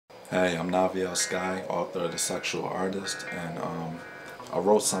Hey, I'm Naviel Sky, author of The Sexual Artist, and I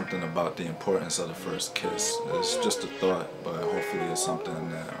wrote something about the importance of the first kiss. It's just a thought, but hopefully it's something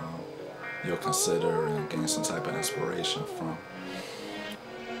that you'll consider and gain some type of inspiration from.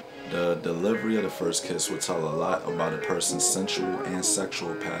 The delivery of the first kiss will tell a lot about a person's sensual and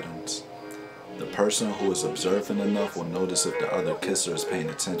sexual patterns. The person who is observant enough will notice if the other kisser is paying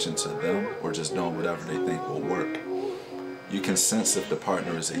attention to them or just doing whatever they think will work. You can sense if the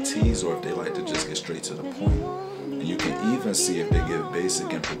partner is a tease or if they like to just get straight to the point. And you can even see if they give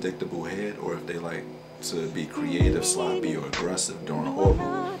basic and predictable head or if they like to be creative, sloppy, or aggressive during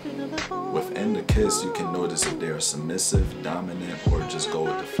oral. Within the kiss, you can notice if they are submissive, dominant, or just go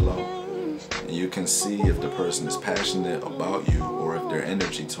with the flow. And you can see if the person is passionate about you or if their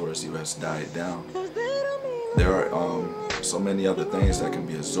energy towards you has died down. There are so many other things that can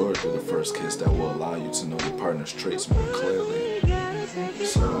be absorbed through the first kiss that will allow you to know your partner's traits more clearly.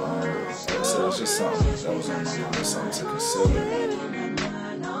 So, like I said, it's just something that was on my mind, something to consider.